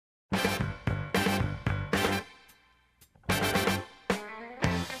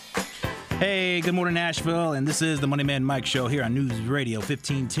Hey, good morning, Nashville, and this is the Money Man Mike Show here on News Radio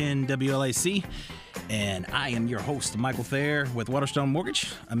 1510 WLAC, and I am your host, Michael Thayer with Waterstone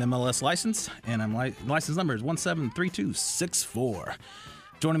Mortgage. I'm MLS licensed, and I'm license number is 173264.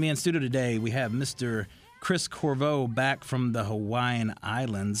 Joining me in studio today, we have Mr. Chris Corriveau back from the Hawaiian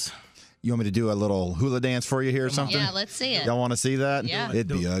Islands. You want me to do a little hula dance for you here or something? Yeah, let's see it. Y'all want to see that? Yeah. It'd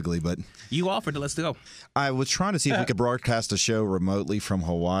be ugly, but... You offered it. Let's go. I was trying to see if we could broadcast a show remotely from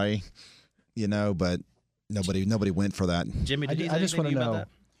Hawaii, but nobody went for that. Jimmy, did he say I just want to know.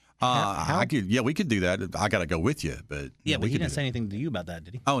 How? We could do that. I got to go with you, but Yeah, we but he could didn't do say anything to you about that,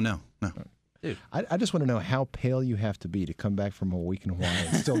 did he? that. Oh no. Dude. I just want to know how pale you have to be to come back from a week in Hawaii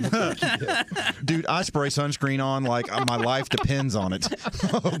and still look like you did. Dude, I spray sunscreen on like my life depends on it.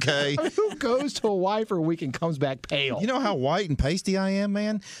 Okay? I mean, who goes to Hawaii for a week and comes back pale? You know how white and pasty I am,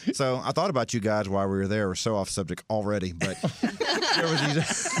 man? So I thought about you guys while we were there. We're so off subject already, but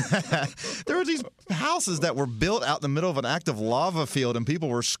there were these houses that were built out in the middle of an active lava field, and people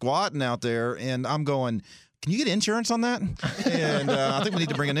were squatting out there, and I'm going... Can you get insurance on that? And I think we need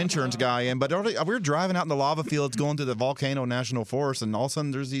to bring an insurance guy in. But we were driving out in the lava fields going to the Volcano National Forest, and all of a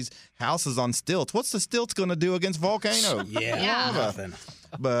sudden there's these houses on stilts. What's the stilts going to do against volcano? Yeah. Nothing.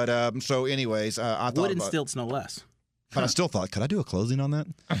 But so anyways, I thought Wooden stilts, no less. But I still thought, could I do a closing on that?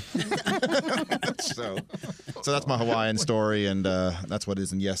 So that's my Hawaiian story, and that's what it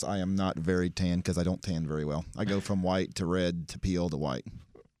is. And yes, I am not very tan because I don't tan very well. I go from white to red to peel to white.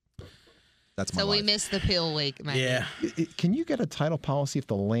 That's my So life. we missed the pill week, maybe. Yeah. Can you get a title policy if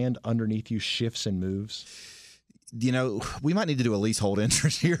the land underneath you shifts and moves? We might need to do a leasehold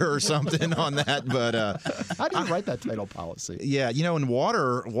interest here or something on that. But How do you write that title policy? yeah, in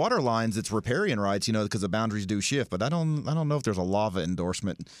water lines, it's riparian rights, because the boundaries do shift. But I don't know if there's a lava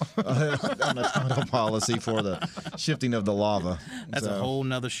endorsement on the title policy for the shifting of the lava. That's a whole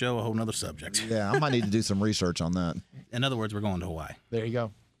nother show, a whole nother subject. Yeah, I might need to do some research on that. In other words, we're going to Hawaii. There you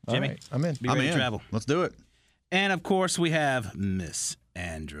go. All Jimmy? right, I'm in. Be ready to travel. Let's do it. And, of course, we have Miss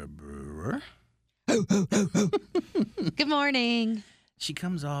Andra Brewer. Good morning. She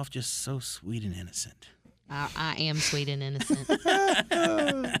comes off just so sweet and innocent. I am sweet and innocent.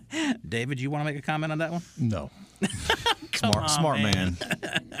 David, you want to make a comment on that one? No. Smart man.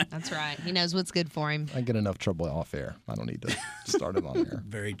 That's right. He knows what's good for him. I get enough trouble off air. I don't need to start it on air.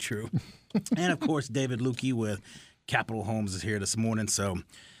 Very true. And, of course, David Lueke with Capital Homes is here this morning. So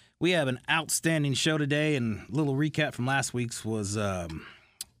we have an outstanding show today. And a little recap from last week's was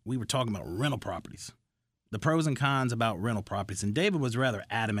we were talking about rental properties, the pros and cons about rental properties. And David was rather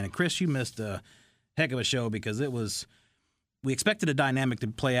adamant. And, Chris, you missed a heck of a show because we expected a dynamic to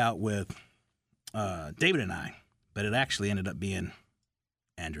play out with David and I, but it actually ended up being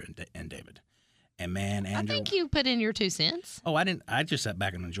Andrew and David. And, man, Andrew. I think you put in your 2 cents. Oh, I didn't. I just sat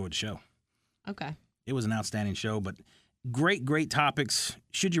back and enjoyed the show. Okay. It was an outstanding show, but great topics.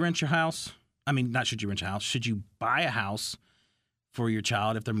 Should you rent your house? I mean, not should you rent your house. Should you buy a house for your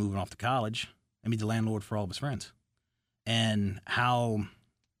child if they're moving off to college and be the landlord for all of his friends? And how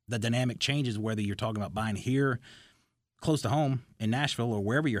the dynamic changes whether you're talking about buying here close to home in Nashville or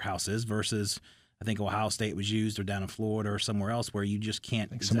wherever your house is versus I think Ohio State was used or down in Florida or somewhere else where you just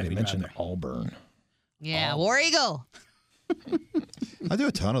can't Somebody exactly mentioned drive there. Auburn. Yeah, War Eagle. I do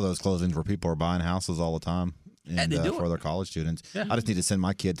a ton of those closings where people are buying houses all the time. And they do for it. their college students. Yeah. I just need to send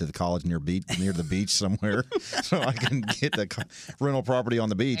my kid to the college near the beach somewhere so I can get the rental property on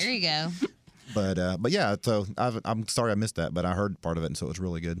the beach. There you go. But yeah, so I'm sorry I missed that, but I heard part of it, and so it was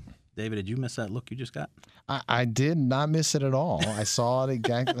really good. David, did you miss that look you just got? I did not miss it at all. I saw it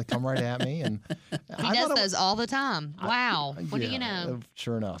exactly come right at me, and He does those all the time. Wow. What do you know?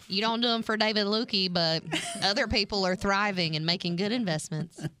 Sure enough. You don't do them for David Lueke, but other people are thriving and making good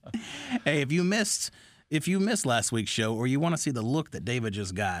investments. Hey, if you missed last week's show or you want to see the look that David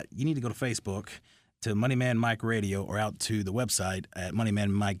just got, you need to go to Facebook to Moneyman Mike Radio or out to the website at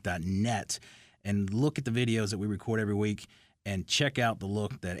moneymanmike.net and look at the videos that we record every week and check out the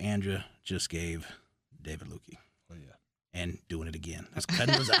look that Andra just gave David Lueke. Oh, yeah. And doing it again. Just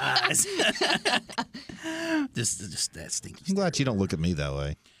cutting those eyes. just that stinky I'm glad you don't look at me that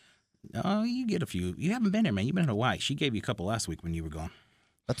way. Oh, you get a few. You haven't been there, man. You've been in Hawaii. She gave you a couple last week when you were gone.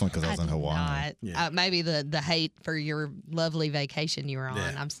 That's only because I was in Hawaii. Not. Yeah. Maybe the hate for your lovely vacation you were on.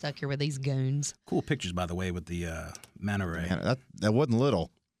 Yeah. I'm stuck here with these goons. Cool pictures, by the way, with the manta ray. Man, that wasn't little.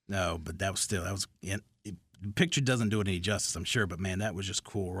 No, but that was the picture doesn't do it any justice, I'm sure. But man, that was just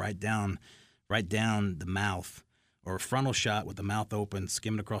cool. Right down the mouth, or a frontal shot with the mouth open,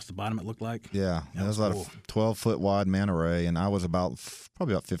 skimming across the bottom. It looked like. Yeah, That it was was about cool. a 12-foot wide manta ray, and I was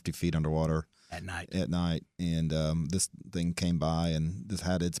probably about 50 feet underwater. At night. And this thing came by and just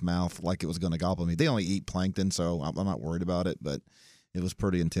had its mouth like it was going to gobble me. They only eat plankton, so I'm not worried about it, but it was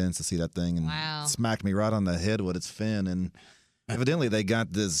pretty intense to see that thing and smacked me right on the head with its fin. And evidently they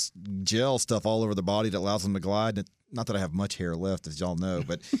got this gel stuff all over the body that allows them to glide. Not that I have much hair left, as y'all know,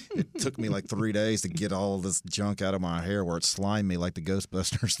 but it took me like 3 days to get all this junk out of my hair where it slimed me like the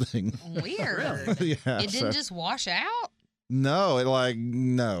Ghostbusters thing. Weird. Yeah, it didn't just wash out? No,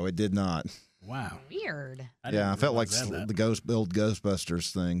 it did not. Wow. Weird. I felt like the old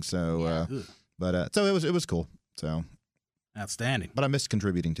Ghostbusters thing. So, so it was cool. So outstanding. But I missed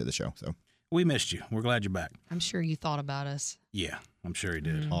contributing to the show. So we missed you. We're glad you're back. I'm sure you thought about us. Yeah, I'm sure he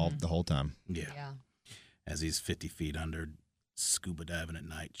did. The whole time. Yeah. As he's 50 feet under, scuba diving at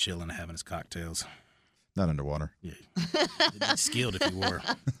night, chilling, having his cocktails. Not underwater. Yeah. Skilled if you were.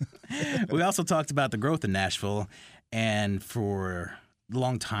 We also talked about the growth in Nashville, and for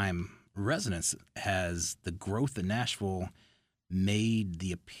long-time residents, has the growth in Nashville made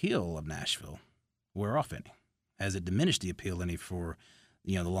the appeal of Nashville wear off any? Has it diminished the appeal any for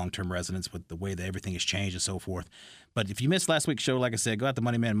the long-term residents with the way that everything has changed and so forth? But if you missed last week's show, like I said, go out to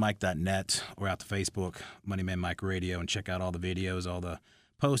moneymanmike.net or out to Facebook, Moneyman Mike Radio, and check out all the videos, all the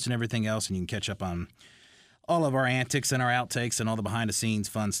posts and everything else, and you can catch up on all of our antics and our outtakes and all the behind-the-scenes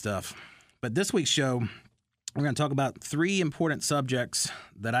fun stuff. But this week's show, we're going to talk about 3 important subjects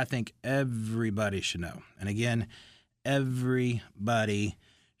that I think everybody should know. And again, everybody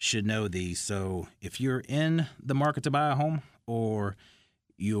should know these. So if you're in the market to buy a home, or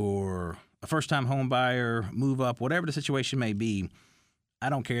you're a first-time home buyer, move up, whatever the situation may be, I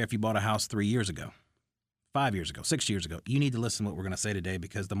don't care if you bought a house 3 years ago, 5 years ago, 6 years ago. You need to listen to what we're going to say today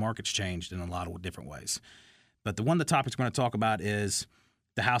because the market's changed in a lot of different ways. But one of the topics we're going to talk about is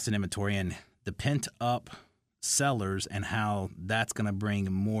the housing inventory and the pent-up sellers and how that's going to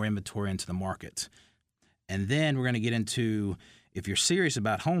bring more inventory into the market. And then we're going to get into, if you're serious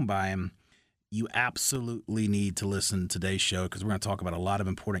about home buying, you absolutely need to listen to today's show because we're going to talk about a lot of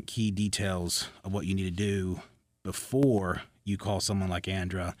important key details of what you need to do before you call someone like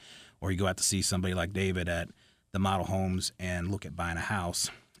Andra or you go out to see somebody like David at the model homes and look at buying a house.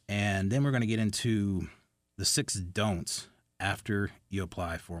 And then we're going to get into the 6 don'ts after you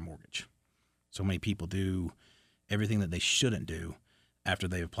apply for a mortgage. So many people do everything that they shouldn't do after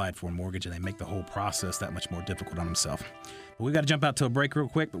they've applied for a mortgage, and they make the whole process that much more difficult on themselves. But we've got to jump out to a break real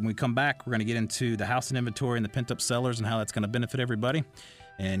quick. But when we come back, we're going to get into the housing inventory and the pent-up sellers and how that's going to benefit everybody.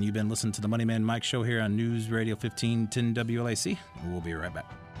 And you've been listening to the Moneyman Mike Show here on News Radio 1510 WLAC. And we'll be right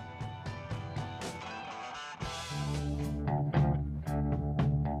back.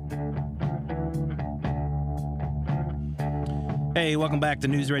 Hey, welcome back to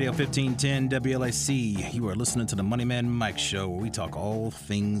News Radio 1510 WLAC. You are listening to the Moneyman Mike Show, where we talk all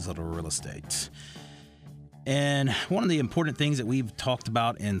things of real estate. And one of the important things that we've talked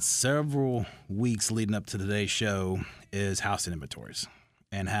about in several weeks leading up to today's show is housing inventories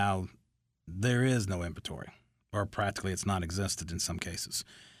and how there is no inventory, or practically it's non-existent in some cases.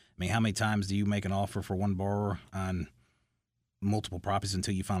 I mean, how many times do you make an offer for one borrower on multiple properties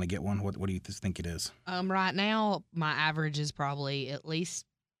until you finally get one? What do you think it is? Right now, my average is probably at least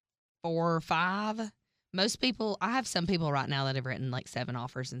 4 or 5. Most people, I have some people right now that have written like 7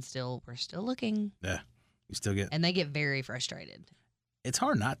 offers and we're still looking. Yeah, you still get. And they get very frustrated. It's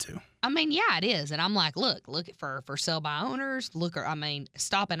hard not to. I mean, yeah, it is. And I'm like, look for sale by owners.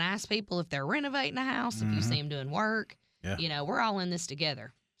 Stop and ask people if they're renovating a house, if you see them doing work. Yeah. We're all in this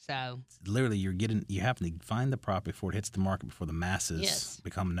together. So literally, you have to find the property before it hits the market, before the masses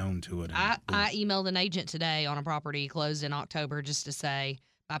become known to it. I emailed an agent today on a property closed in October just to say,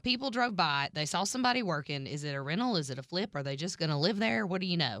 my people drove by it. They saw somebody working. Is it a rental? Is it a flip? Are they just going to live there? What do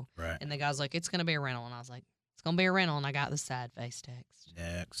you know? Right. And the guy's like, it's going to be a rental. And I was like, it's going to be a rental. And I got the sad face text.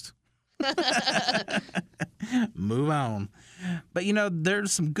 Next. Move on. But,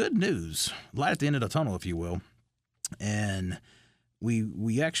 there's some good news. Light at the end of the tunnel, if you will. And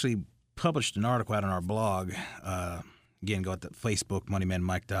we actually published an article out on our blog. Again, go to Facebook, Moneyman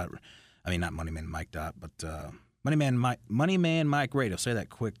Mike. Not Moneyman Mike. But Moneyman Mike Radio. Say that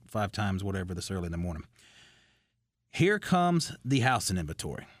quick 5 times, whatever, this early in the morning. Here comes the housing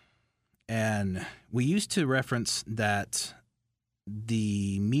inventory. And we used to reference that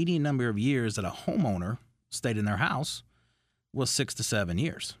the median number of years that a homeowner stayed in their house was 6 to 7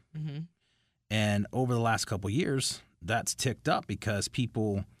 years. Mm-hmm. And over the last couple of years, that's ticked up because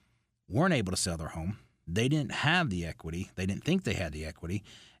people weren't able to sell their home. They didn't have the equity. They didn't think they had the equity,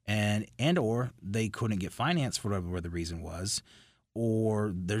 and or they couldn't get financed for whatever the reason was,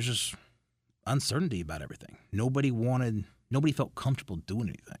 or there's just uncertainty about everything. Nobody felt comfortable doing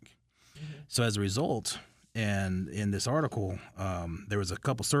anything. So as a result, and in this article, there was a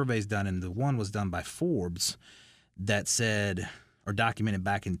couple surveys done, and the one was done by Forbes that said, or documented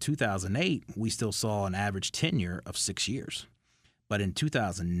back in 2008, we still saw an average tenure of 6 years. But in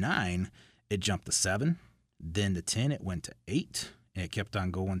 2009, it jumped to 7, then to 10, it went to 8, and it kept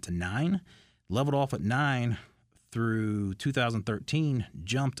on going to 9, leveled off at 9 through 2013,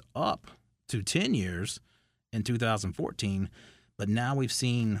 jumped up to 10 years in 2014, but now we've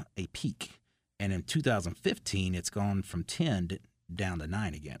seen a peak. And in 2015, it's gone from 10 down to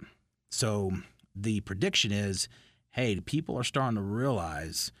 9 again. So the prediction is, hey, people are starting to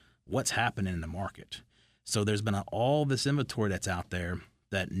realize what's happening in the market. So there's been all this inventory that's out there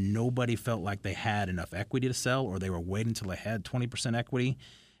that nobody felt like they had enough equity to sell, or they were waiting until they had 20% equity.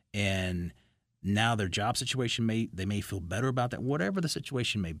 And now their job situation they may feel better about that. Whatever the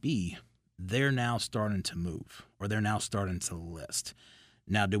situation may be, they're now starting to move, or they're now starting to list.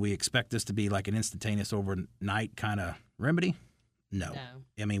 Now, do we expect this to be like an instantaneous overnight kind of remedy? No.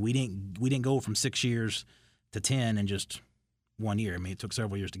 I mean, we didn't go from 6 years to 10 in just 1 year. I mean, it took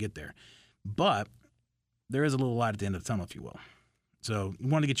several years to get there. But there is a little light at the end of the tunnel, if you will. So I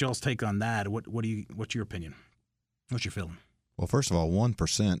wanted to get y'all's take on that. What's your opinion? What's your feeling? Well, first of all,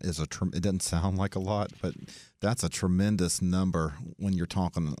 1% is it doesn't sound like a lot, but that's a tremendous number when you're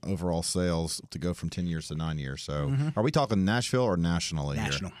talking overall sales to go from 10 years to 9 years. So Are we talking Nashville or nationally here?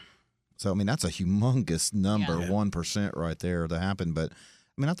 National. So, I mean, that's a humongous number, 1% right there to happen. But,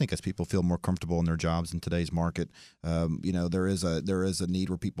 I mean, I think as people feel more comfortable in their jobs in today's market, there is a need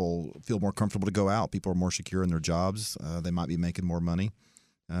where people feel more comfortable to go out. People are more secure in their jobs. They might be making more money.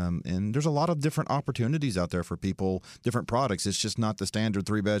 And there's a lot of different opportunities out there for people, different products. It's just not the standard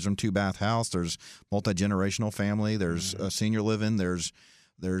 3-bedroom, 2-bath house. There's multi-generational family. There's senior living. There's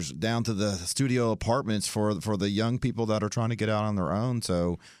down to the studio apartments for the young people that are trying to get out on their own.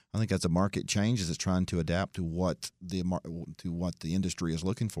 So I think as the market changes, it's trying to adapt to what the industry is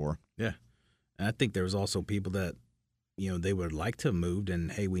looking for. Yeah, and I think there was also people that, they would like to have moved,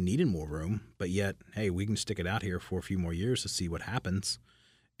 and hey, we needed more room, but yet, hey, we can stick it out here for a few more years to see what happens.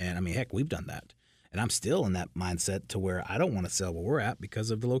 And I mean, heck, we've done that. And I'm still in that mindset to where I don't want to sell where we're at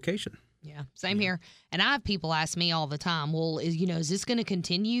because of the location. Yeah, same here. And I have people ask me all the time, well, is this going to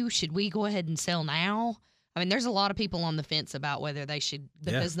continue? Should we go ahead and sell now? I mean, there's a lot of people on the fence about whether they should,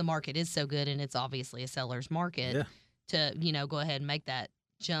 because the market is so good and it's obviously a seller's market, to, go ahead and make that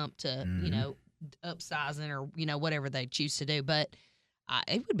jump to, upsizing or, whatever they choose to do. But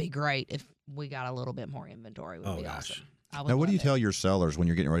it would be great if we got a little bit more inventory. It would be awesome. Now, what do you tell your sellers when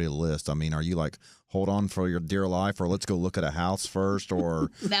you're getting ready to list? I mean, are you like, hold on for your dear life, or let's go look at a house first, or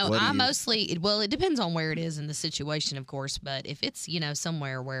no? I mostly, it depends on where it is in the situation, of course. But if it's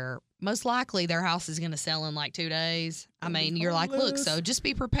somewhere where most likely their house is going to sell in like 2 days, I mean, you're like, look, so just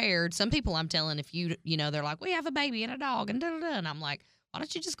be prepared. Some people I'm telling, if they're like, we have a baby and a dog and and I'm like, why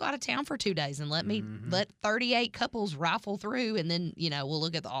don't you just go out of town for 2 days and let 38 couples rifle through, and then, we'll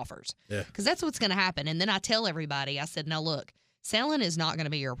look at the offers. Yeah. Because that's what's going to happen. And then I tell everybody, I said, now look, selling is not going to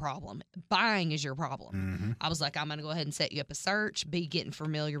be your problem. Buying is your problem. I was like, I'm going to go ahead and set you up a search, be getting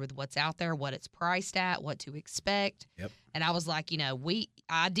familiar with what's out there, what it's priced at, what to expect. Yep. And I was like,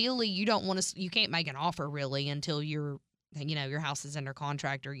 ideally you don't want to, you can't make an offer really until your house is under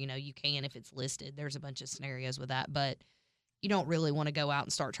contract, or, you can if it's listed. There's a bunch of scenarios with that, but you don't really want to go out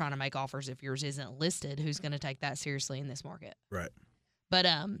and start trying to make offers if yours isn't listed. Who's going to take that seriously in this market? Right. But,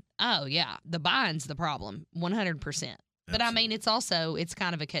 the buying's the problem, 100%. But, I mean, it's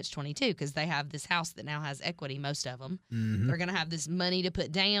kind of a catch-22 because they have this house that now has equity, most of them. They're going to have this money to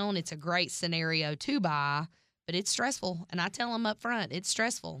put down. It's a great scenario to buy, but it's stressful. And I tell them up front, it's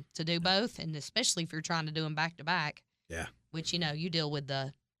stressful to do both, and especially if you're trying to do them back-to-back. Yeah. Which, you deal with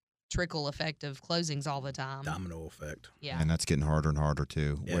the trickle effect of closings all the time. Domino effect. Yeah. And that's getting harder and harder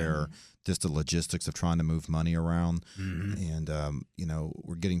too, where just the logistics of trying to move money around. And,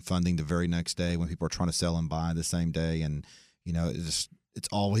 we're getting funding the very next day when people are trying to sell and buy the same day. And, it's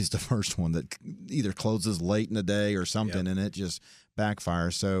always the first one that either closes late in the day or something, and it just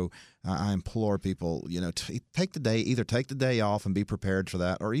backfires. So I implore people, take the day off and be prepared for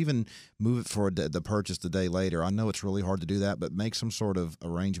that, or even move it for the purchase the day later. I know it's really hard to do that, but make some sort of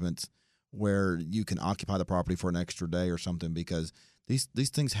arrangements where you can occupy the property for an extra day or something, because these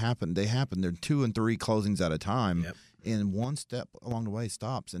things happen. They happen. They're 2 and 3 closings at a time, and one step along the way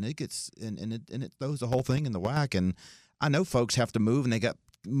stops, and it gets and it throws the whole thing in the whack. And I know folks have to move, and they got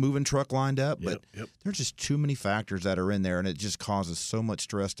moving truck lined up, but there's just too many factors that are in there, and it just causes so much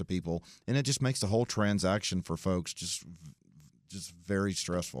stress to people, and it just makes the whole transaction for folks just very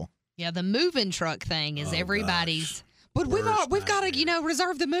stressful. Yeah, the moving truck thing is everybody's. But we've got nightmare. to,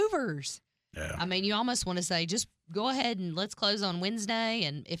 reserve the movers. Yeah. I mean, you almost want to say, just go ahead and let's close on Wednesday.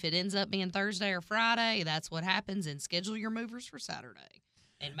 And if it ends up being Thursday or Friday, that's what happens. And schedule your movers for Saturday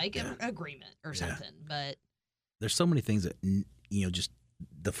and make an agreement or something. But there's so many things that, just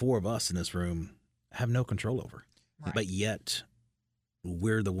the four of us in this room have no control over. Right. But yet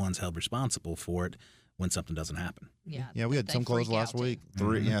we're the ones held responsible for it when something doesn't happen. Yeah, we had they some close freak last out week.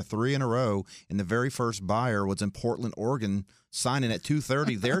 too. Three in a row. And the very first buyer was in Portland, Oregon, signing at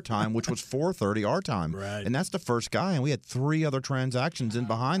 2:30 their time, which was 4:30 our time. Right. And that's the first guy. And we had 3 other transactions in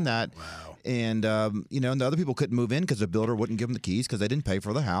behind that. Wow. And, and the other people couldn't move in because the builder wouldn't give them the keys because they didn't pay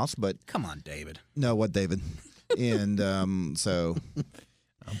for the house. But Come on, David. no, what, David? And so...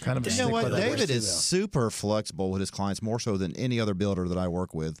 I'm kind of a You know stickler what? that way, David too, is though. super flexible with his clients, more so than any other builder that I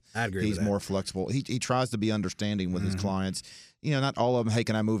work with. I agree He's with that. more flexible. He tries to be understanding with his clients. Not all of them. Hey,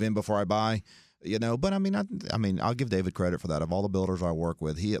 can I move in before I buy? But I mean, I'll give David credit for that. Of all the builders I work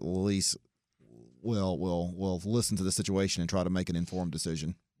with, he at least will listen to the situation and try to make an informed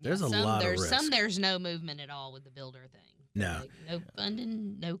decision. There's a lot of risk. There's no movement at all with the builder thing. No. Like, no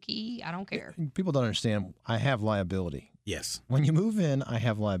funding, no key. I don't care. People don't understand. I have liability. Yes. When you move in, I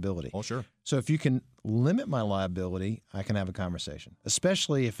have liability. Oh, sure. So if you can limit my liability, I can have a conversation,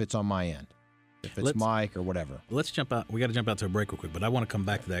 especially if it's on my end, if it's Mike or whatever. Let's jump out. We got to jump out to a break real quick, but I want to come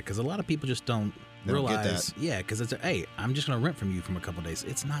back to that because a lot of people just don't They don't get realize. that. Yeah, because it's hey, I'm just going to rent from you from a couple of days.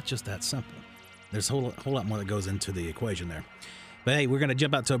 It's not just that simple. There's a whole lot more that goes into the equation there. But hey, we're going to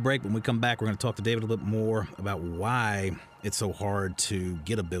jump out to a break. When we come back, we're going to talk to David a little bit more about why it's so hard to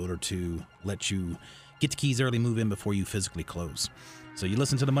get a builder to let you get the keys early, move in before you physically close. So you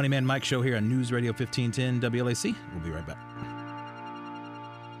listen to the Money Man Mike Show here on News Radio 1510 WLAC. We'll be right back.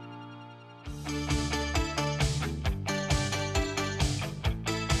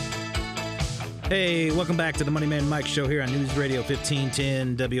 Hey, welcome back to the Money Man Mike Show here on News Radio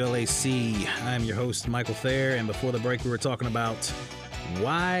 1510 WLAC. I'm your host, Michael Thayer, and before the break, we were talking about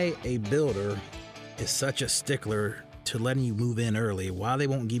why a builder is such a stickler to letting you move in early, why they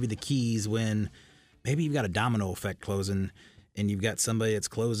won't give you the keys when maybe you've got a domino effect closing and you've got somebody that's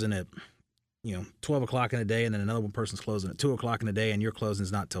closing at 12 o'clock in the day, and then another one person's closing at 2 o'clock in the day, and your closing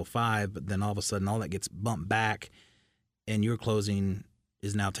is not till 5, but then all of a sudden all that gets bumped back and your closing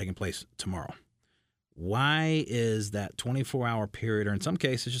is now taking place tomorrow. Why is that 24-hour period, or in some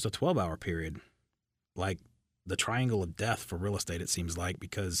cases just a 12-hour period, like the triangle of death for real estate, it seems like,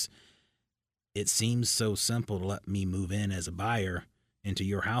 because it seems so simple to let me move in as a buyer into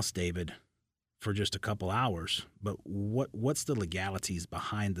your house, David, for just a couple hours. But what's the legalities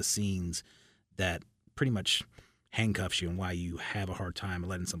behind the scenes that pretty much handcuffs you, and why you have a hard time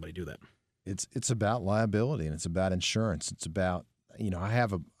letting somebody do that? It's about liability, and it's about insurance. It's about, I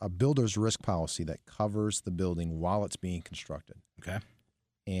have a builder's risk policy that covers the building while it's being constructed. Okay.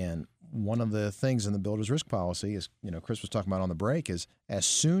 And one of the things in the builder's risk policy is, Chris was talking about on the break, is as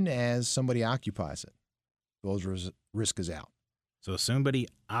soon as somebody occupies it, builder's risk is out. So if somebody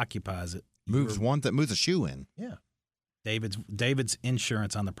occupies it, Moves a shoe in. Yeah. David's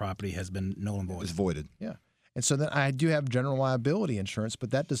insurance on the property has been null and void. It's voided. Yeah. And so then I do have general liability insurance,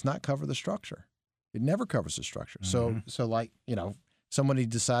 but that does not cover the structure. It never covers the structure. Mm-hmm. So like, somebody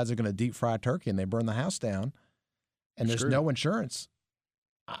decides they're going to deep fry turkey and they burn the house down and there's no insurance.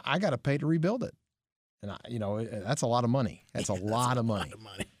 I got to pay to rebuild it. And that's a lot of money. That's a lot of money.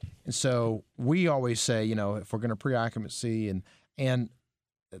 And so we always say, if we're going to pre-occupancy and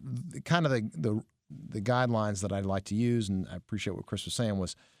kind of the guidelines that I'd like to use, and I appreciate what Chris was saying,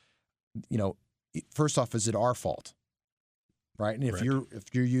 was, first off, is it our fault? Right. And if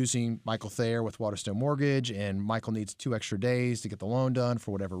you're using Michael Thayer with Waterstone Mortgage and Michael needs 2 extra days to get the loan done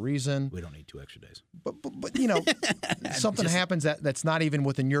for whatever reason. We don't need 2 extra days. But something happens that's not even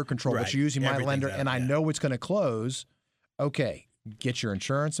within your control, but you're using my lender and I know it's going to close. Okay. Get your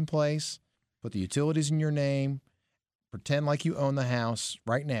insurance in place, put the utilities in your name, pretend like you own the house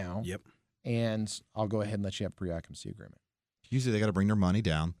right now. Yep. And I'll go ahead and let you have a pre-occupancy agreement. Usually they got to bring their money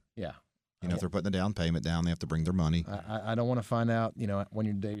down. Yeah. If they're putting the down payment down, they have to bring their money. I don't want to find out, when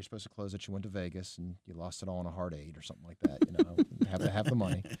your day you're supposed to close that you went to Vegas and you lost it all on a heart aid or something like that. Have to have the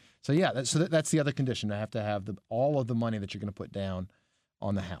money. So yeah, that's the other condition. I have to have all of the money that you're going to put down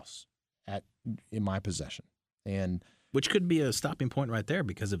on the house in my possession. And which could be a stopping point right there,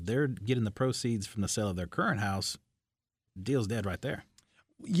 because if they're getting the proceeds from the sale of their current house, deal's dead right there.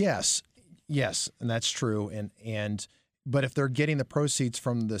 Yes, and that's true. But if they're getting the proceeds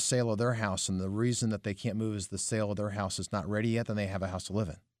from the sale of their house and the reason that they can't move is the sale of their house is not ready yet, then they have a house to live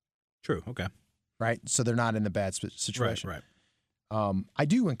in. True. Okay. Right. So they're not in a bad situation. Right. I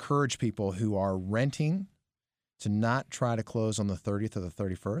do encourage people who are renting to not try to close on the 30th or the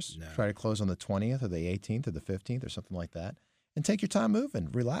 31st. No. Try to close on the 20th or the 18th or the 15th or something like that. And take your time moving.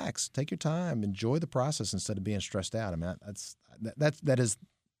 Relax. Take your time. Enjoy the process instead of being stressed out. I mean, that is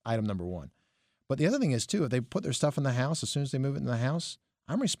item number one. But the other thing is, too, if they put their stuff in the house, as soon as they move it in the house,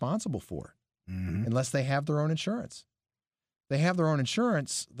 I'm responsible for it, unless they have their own insurance. If they have their own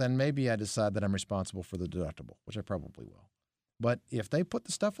insurance, then maybe I decide that I'm responsible for the deductible, which I probably will. But if they put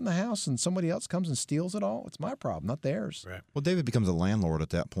the stuff in the house and somebody else comes and steals it all, it's my problem, not theirs. Right. Well, David becomes a landlord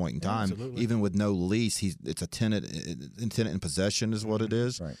at that point in time. Absolutely. Even with no lease, it's a tenant in possession is what it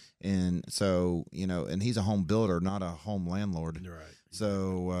is. Right. And so, and he's a home builder, not a home landlord. Right.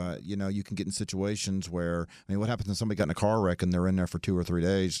 So, you can get in situations where, what happens when somebody got in a car wreck and they're in there for 2 or 3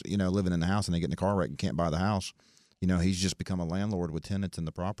 days, living in the house, and they get in a car wreck and can't buy the house? He's just become a landlord with tenants in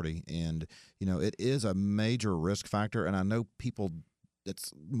the property. And, it is a major risk factor. And I know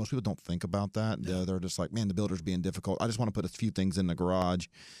most people don't think about that. They're just like, man, the builder's being difficult. I just want to put a few things in the garage.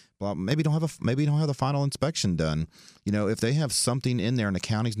 Well, maybe you don't have the final inspection done. If they have something in there and the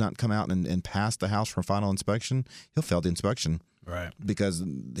county's not come out and passed the house for final inspection, he'll fail the inspection. Right. Because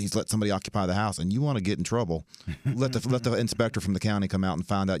he's let somebody occupy the house, and you want to get in trouble. Let the inspector from the county come out and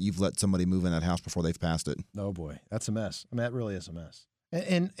find out you've let somebody move in that house before they've passed it. Oh boy, that's a mess. I mean, that really is a mess.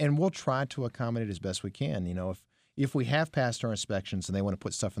 And we'll try to accommodate as best we can. If we have passed our inspections and they want to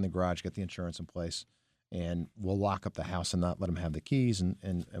put stuff in the garage, get the insurance in place, and we'll lock up the house and not let them have the keys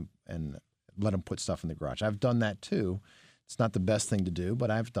and let them put stuff in the garage. I've done that too. It's not the best thing to do,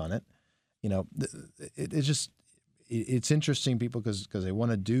 but I've done it. It's interesting, people, because they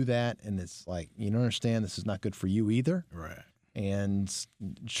want to do that, and it's like, you don't understand, this is not good for you either. Right. And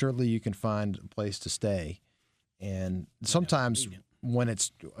surely you can find a place to stay. And sometimes when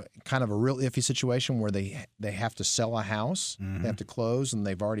it's kind of a real iffy situation where they have to sell a house, they have to close, and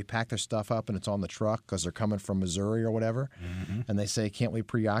they've already packed their stuff up and it's on the truck because they're coming from Missouri or whatever, and they say, can't we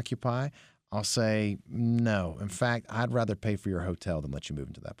preoccupy? I'll say, no. In fact, I'd rather pay for your hotel than let you move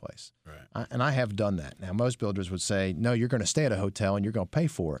into that place. Right. And I have done that. Now, most builders would say, no, you're going to stay at a hotel and you're going to pay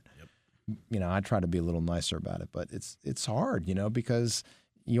for it. Yep. I try to be a little nicer about it, but it's hard, because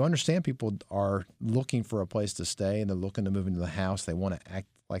you understand people are looking for a place to stay and they're looking to move into the house. They want to act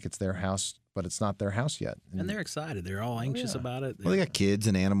like it's their house, but it's not their house yet. And they're excited. They're all anxious about it. Well, they got kids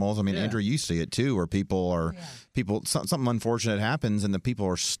and animals. Andrew, you see it too, where something unfortunate happens and the people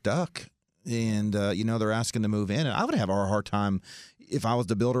are stuck. And, they're asking to move in. And I would have a hard time if I was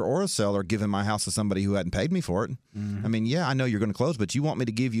the builder or a seller giving my house to somebody who hadn't paid me for it. I know you're going to close, but you want me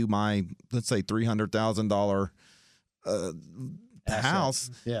to give you my, let's say, $300,000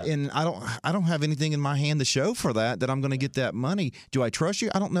 house. Yeah. And I don't have anything in my hand to show for that I'm going to get that money. Do I trust you?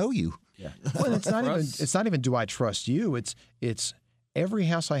 I don't know you. Yeah. Well, it's not even do I trust you? It's every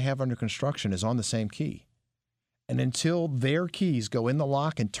house I have under construction is on the same key. And until their keys go in the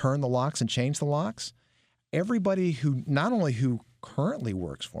lock and turn the locks and change the locks, everybody not only who currently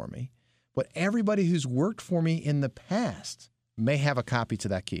works for me, but everybody who's worked for me in the past may have a copy to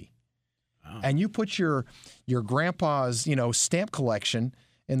that key. Oh. And you put your grandpa's, stamp collection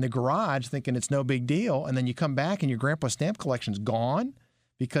in the garage thinking it's no big deal, and then you come back and your grandpa's stamp collection's gone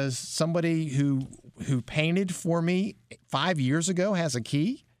because somebody who painted for me 5 years ago has a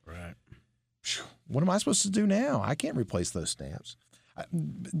key. Right. What am I supposed to do now? I can't replace those stamps.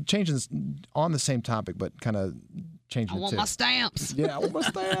 Changing on the same topic, but kind of changing it too. I want my stamps. Yeah, I want my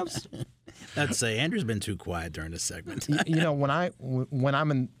stamps. I'd say Andrew's been too quiet during this segment. When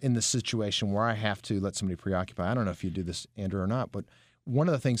I'm in the situation where I have to let somebody preoccupy, I don't know if you do this, Andrew, or not, but one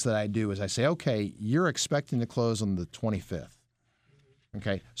of the things that I do is I say, okay, you're expecting to close on the 25th.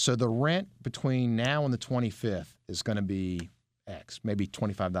 Okay, so the rent between now and the 25th is going to be X, maybe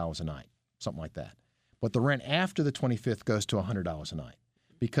 $25 a night. Something like that. But the rent after the 25th goes to $100 a night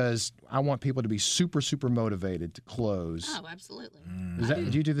because I want people to be super, super motivated to close. Oh, absolutely.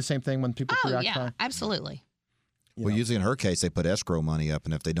 Do you do the same thing when people preoccupy? Yeah, absolutely. Usually in her case, they put escrow money up,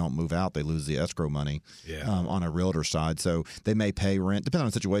 and if they don't move out, they lose the escrow money on a realtor side. So they may pay rent, depending on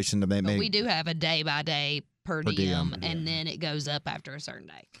the situation. But we do have a day-by-day per diem, and then it goes up after a certain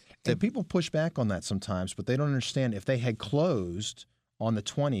day. And people push back on that sometimes, but they don't understand if they had closed on the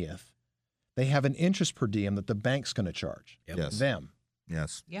 20th, they have an interest per diem that the bank's going to charge them.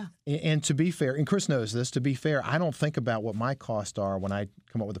 Yes. Yeah. And to be fair, and Chris knows this, to be fair, I don't think about what my costs are when I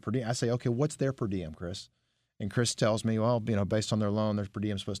come up with a per diem. I say, okay, what's their per diem, Chris? And Chris tells me, well, based on their loan, their per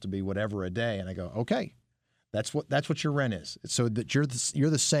diem is supposed to be whatever a day. And I go, okay, that's what your rent is. So that you're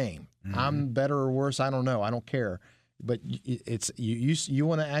the same. Mm-hmm. I'm better or worse, I don't know. I don't care. But it's you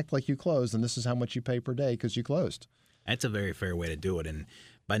want to act like you closed, and this is how much you pay per day because you closed. That's a very fair way to do it. And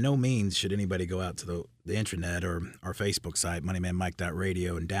by no means should anybody go out to the intranet or our Facebook site,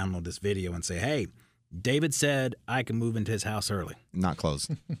 moneymanmike.radio, and download this video and say, hey, David said I can move into his house early. Not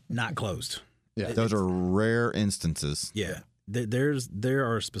closed. Not closed. Yeah. Those are rare instances. Yeah.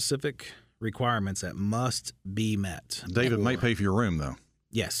 There are specific requirements that must be met. David may pay for your room, though.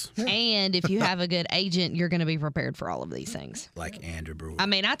 Yes. And if you have a good agent, you're going to be prepared for all of these things. Like Andra Brewer. I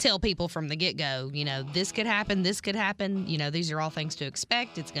mean, I tell people from the get-go, this could happen, this could happen. These are all things to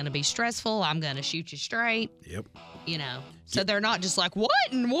expect. It's going to be stressful. I'm going to shoot you straight. Yep. So they're not just like, what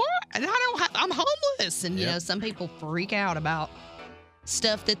and what? And I'm homeless. And, some people freak out about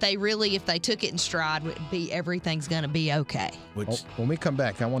stuff that they really, if they took it in stride, would be everything's going to be okay. When we come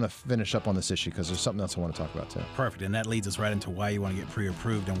back, I want to finish up on this issue because there's something else I want to talk about too. Perfect. And that leads us right into why you want to get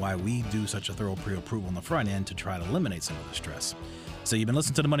pre-approved and why we do such a thorough pre-approval on the front end to try to eliminate some of the stress. So you've been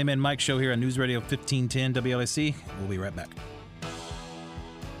listening to the Money Man Mike Show here on News Radio 1510 WLAC. We'll be right back.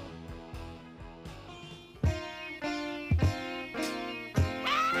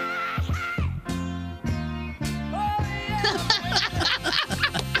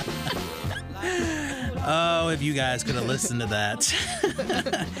 Oh, if you guys could have listened to that.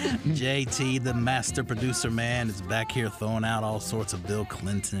 JT, the master producer man, is back here throwing out all sorts of Bill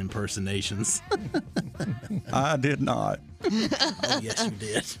Clinton impersonations. I did not. Oh, yes, you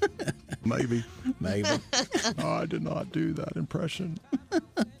did. Maybe. Oh, I did not do that impression.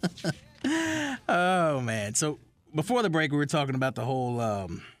 Oh, man. So before the break, we were talking about the whole...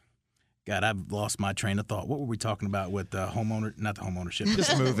 God, I've lost my train of thought. What were we talking about with not the homeownership?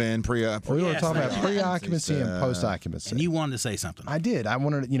 Just move in, We were talking about pre-occupancy and post-occupancy. And you wanted to say something. I did. I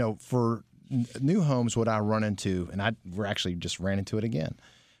wanted, for new homes, what I run into, and we actually just ran into it again.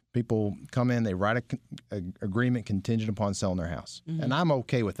 People come in, they write an agreement contingent upon selling their house. Mm-hmm. And I'm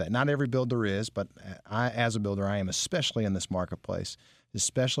okay with that. Not every builder is, but I, as a builder, I am, especially in this marketplace,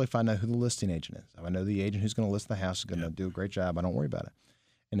 especially if I know who the listing agent is. If I know the agent who's going to list the house is going to do a great job, I don't worry about it.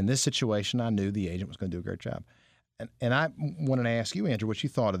 And in this situation, I knew the agent was going to do a great job. And I wanted to ask you, Andrew, what you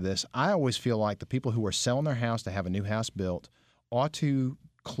thought of this. I always feel like the people who are selling their house to have a new house built ought to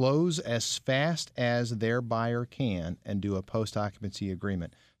close as fast as their buyer can and do a post-occupancy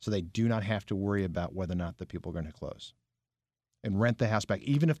agreement so they do not have to worry about whether or not the people are going to close and rent the house back,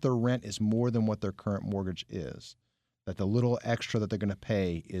 even if their rent is more than what their current mortgage is. That the little extra that they're going to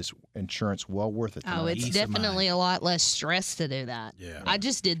pay is insurance well worth it. Oh, it's definitely a lot less stress to do that. Yeah. I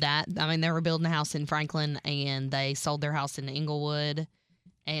just did that. I mean, they were building a house in Franklin, and they sold their house in Inglewood,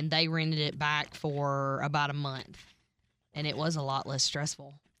 and they rented it back for about a month, and it was a lot less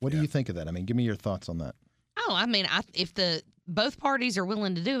stressful. What do you think of that? I mean, give me your thoughts on that. Oh, I mean, if both parties are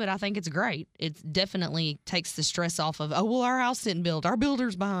willing to do it, I think it's great. It definitely takes the stress off of, oh, well, our house didn't build, our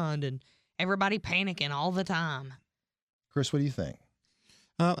builder's behind, and everybody panicking all the time. Chris, what do you think?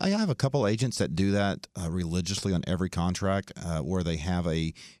 I have a couple agents that do that religiously on every contract where they have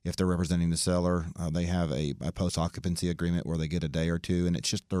if they're representing the seller, they have a post-occupancy agreement where they get a day or two, and it's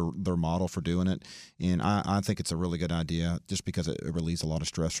just their model for doing it. And I think it's a really good idea just because it relieves a lot of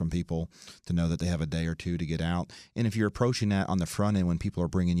stress from people to know that they have a day or two to get out. And if you're approaching that on the front end when people are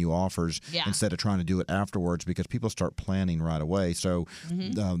bringing you offers instead of trying to do it afterwards, because people start planning right away. So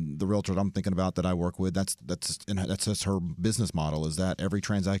the realtor I'm thinking about that I work with, that's just her business model, is that every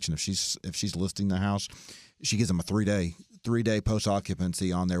transaction, if she's listing the house, she gives them a three day post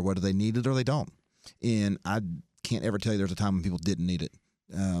occupancy on there, whether they need it or they don't. And I can't ever tell you there's a time when people didn't need it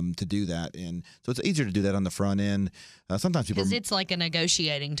to do that. And so it's easier to do that on the front end. Sometimes people, because it's like a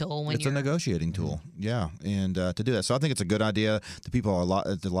negotiating tool. It's a negotiating tool, yeah. And to do that, so I think it's a good idea. The people are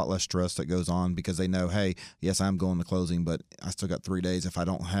there's a lot less stress that goes on because they know, hey, yes, I'm going to closing, but I still got 3 days if I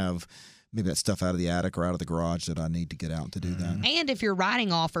don't have maybe that stuff out of the attic or out of the garage that I need to get out to do that. And if you're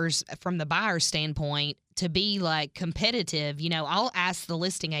writing offers from the buyer's standpoint to be like competitive, I'll ask the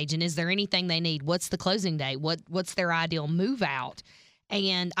listing agent, is there anything they need? What's the closing date? What's their ideal move out?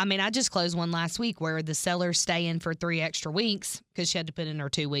 And I mean, I just closed one last week where the seller's staying for 3 extra weeks because she had to put in her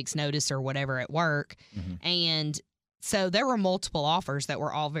 2 weeks notice or whatever at work. Mm-hmm. And so there were multiple offers that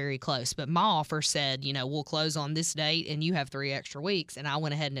were all very close, but my offer said, we'll close on this date and you have 3 extra weeks. And I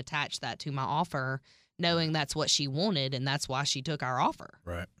went ahead and attached that to my offer, knowing that's what she wanted, and that's why she took our offer.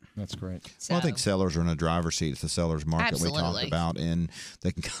 Right. That's great. So, well, I think sellers are in a driver's seat. It's the seller's market we talked about, and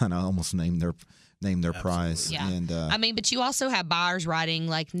they can kind of almost name their price. Yeah. And I mean, but you also have buyers writing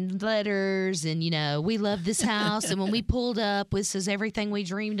like letters and, we love this house. And when we pulled up, this is everything we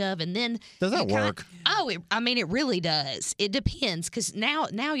dreamed of. And then does that work? It really does. It depends, because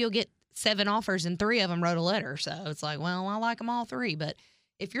now you'll get 7 offers and 3 of them wrote a letter. So it's like, well, I like them all 3. But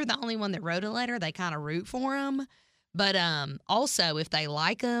if you're the only one that wrote a letter, they kind of root for them. But also, if they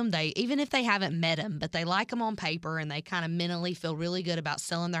like them, even if they haven't met them, but they like them on paper and they kind of mentally feel really good about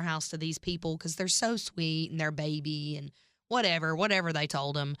selling their house to these people because they're so sweet and they're baby and whatever they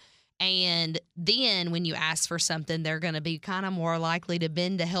told them. And then when you ask for something, they're going to be kind of more likely to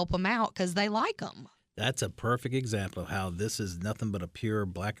bend to help them out because they like them. That's a perfect example of how this is nothing but a pure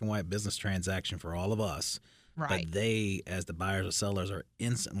black and white business transaction for all of us. Right. But they, as the buyers or sellers, are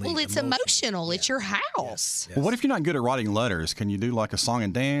instantly Well, it's emotional. It's your house. Yes. Well, what if you're not good at writing letters? Can you do like a song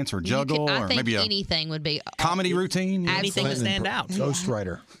and dance or juggle I or think maybe a anything would be comedy routine? Anything to Absolutely. stand out.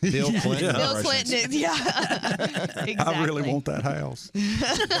 Ghostwriter. Bill Clinton. Bill impressions. Clinton. Yeah. Exactly. I really want that house.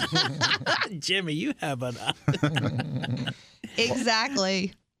 Jimmy, you have an.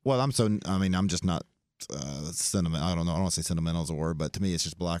 Exactly. Well, I'm just not sentiment. I don't know. I don't want to say sentimental is a word, but to me, it's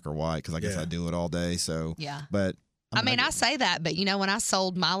just black or white because I guess I do it all day. So, Yeah. but I say that, but when I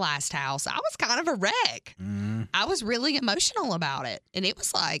sold my last house, I was kind of a wreck. I was really emotional about it. And it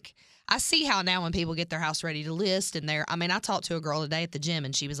was like, I see how now when people get their house ready to list and I talked to a girl today at the gym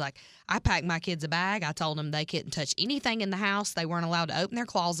and she was like, I packed my kids a bag. I told them they couldn't touch anything in the house. They weren't allowed to open their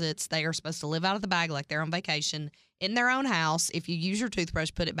closets. They are supposed to live out of the bag like they're on vacation in their own house. If you use your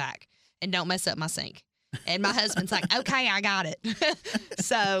toothbrush, put it back and don't mess up my sink. And my husband's like, okay, I got it.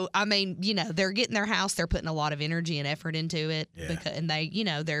 So, they're getting their house. They're putting a lot of energy and effort into it. Yeah.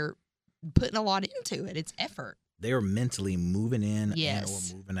 They're putting a lot into it. It's effort. They are mentally moving in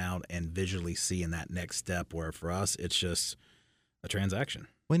Yes. and or moving out and visually seeing that next step where for us, it's just a transaction.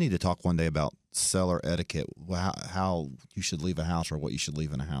 we need to talk one day about seller etiquette, how you should leave a house or what you should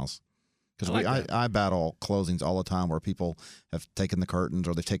leave in a house. Because I battle closings all the time where people have taken the curtains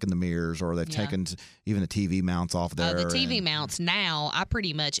or they've taken the mirrors or they've taken even the TV mounts off there. The TV mounts now, I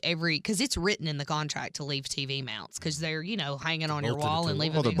pretty much because it's written in the contract to leave TV mounts because they're, hanging on your wall and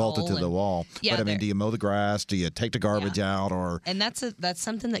leave a they're big bolted hole to the wall. Yeah, but do you mow the grass? Do you take the garbage out? Or And that's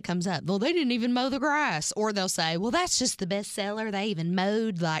something that comes up. Well, they didn't even mow the grass. Or they'll say, well, that's just the best seller. They even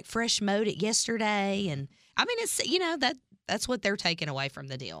fresh mowed it yesterday. And it's, that's what they're taking away from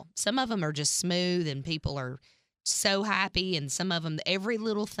the deal. Some of them are just smooth and people are so happy. And some of them, every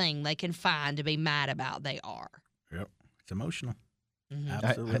little thing they can find to be mad about, they are. Yep. It's emotional. Mm-hmm.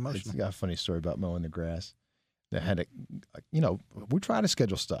 Absolutely emotional. I got a funny story about mowing the grass. They had we try to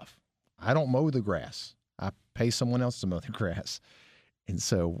schedule stuff. I don't mow the grass. I pay someone else to mow the grass. And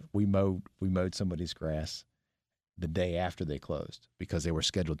so we mowed somebody's grass the day after they closed because they were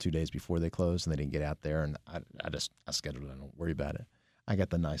scheduled 2 days before they closed and they didn't get out there. And I scheduled it. I don't worry about it. I got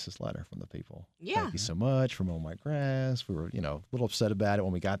the nicest letter from the people. Yeah. Thank you so much for mowing my grass. We were, a little upset about it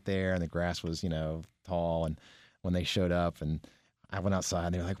when we got there and the grass was, tall. And when they showed up and I went outside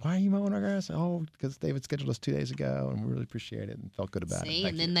and they were like, why are you mowing our grass? Oh, because David scheduled us 2 days ago and we really appreciate it and felt good about it.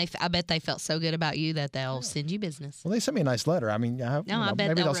 And then I bet they felt so good about you that they'll send you business. Well, they sent me a nice letter. I mean, I bet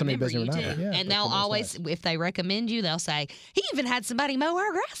maybe they'll send me a remember business you or not. too. Yeah, and they'll always, if they recommend you, they'll say, he even had somebody mow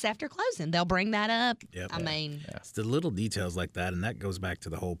our grass after closing. They'll bring that up. Yep. It's the little details like that, and that goes back to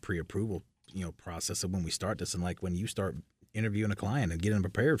the whole pre-approval, process of when we start this, and like when you start interviewing a client and getting them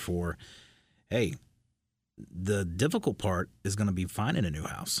prepared for, hey, the difficult part is going to be finding a new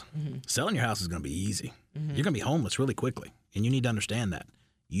house. Mm-hmm. Selling your house is going to be easy. Mm-hmm. You're going to be homeless really quickly, and you need to understand that.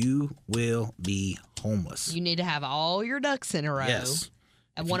 You will be homeless. You need to have all your ducks in a row. Yes.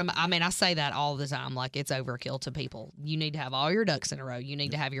 And I say that all the time, like it's overkill to people. You need to have all your ducks in a row. You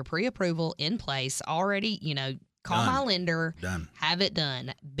need to have your pre-approval in place already, call my lender, have it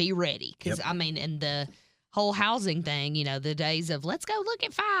done, be ready. Because, and the whole housing thing, the days of let's go look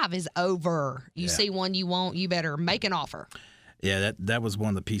at 5 is over. You see one you want, you better make an offer. Yeah, that was one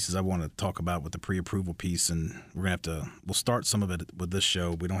of the pieces I want to talk about with the pre-approval piece, and we're going to we'll start some of it with this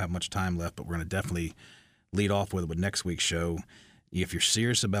show. We don't have much time left, but we're going to definitely lead off with it with next week's show. If you're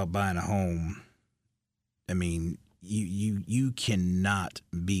serious about buying a home, you cannot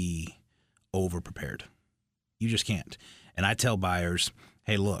be over-prepared. You just can't. And I tell buyers,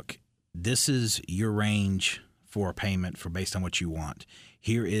 hey, look, this is your range for a payment based on what you want.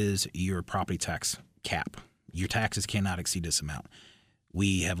 Here is your property tax cap. Your taxes cannot exceed this amount.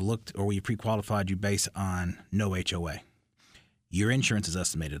 We have looked, or we pre-qualified you based on no HOA. Your insurance is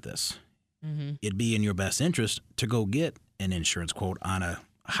estimated at this. Mm-hmm. It'd be in your best interest to go get an insurance quote on a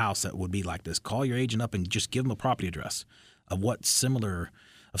house that would be like this. Call your agent up and just give them a property address of something similar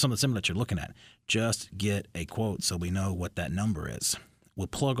that you're looking at. Just get a quote so we know what that number is. We'll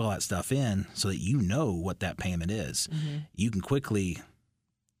plug all that stuff in so that you know what that payment is. Mm-hmm. You can quickly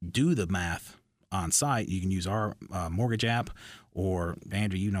do the math on site. You can use our mortgage app, or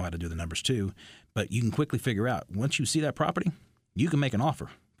Andrew, you know how to do the numbers too. But you can quickly figure out, once you see that property, you can make an offer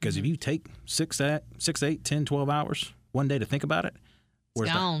Because if you take 6, 8, 10, 12 hours one day to think about it,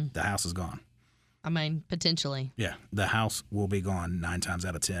 gone. The house is gone. I mean, potentially. Yeah, the house will be gone 9 times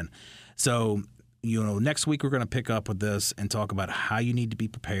out of 10. So, next week we're going to pick up with this and talk about how you need to be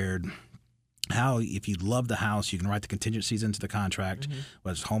prepared. How, if you love the house, you can write the contingencies into the contract,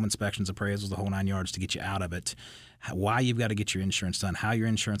 whether it's home inspections, appraisals, the whole 9 yards to get you out of it. Why you've got to get your insurance done, how your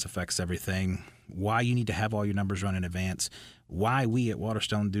insurance affects everything, why you need to have all your numbers run in advance, why we at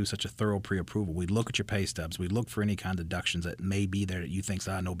Waterstone do such a thorough pre-approval. We look at your pay stubs. We look for any kind of deductions that may be there that you think's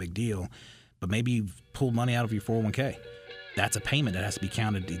no big deal, but maybe you've pulled money out of your 401k. That's a payment that has to be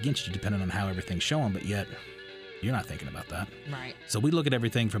counted against you depending on how everything's showing, but yet you're not thinking about that. Right. So we look at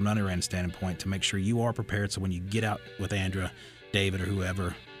everything from an underwriting standpoint to make sure you are prepared so when you get out with Andra, David, or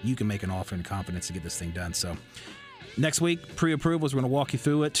whoever, you can make an offer in confidence to get this thing done. So next week, pre-approvals, we're going to walk you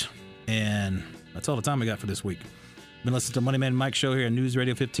through it, and that's all the time we got for this week. Been listening to Money Man Mike Show here on News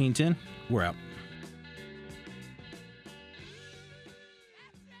Radio 1510. We're out.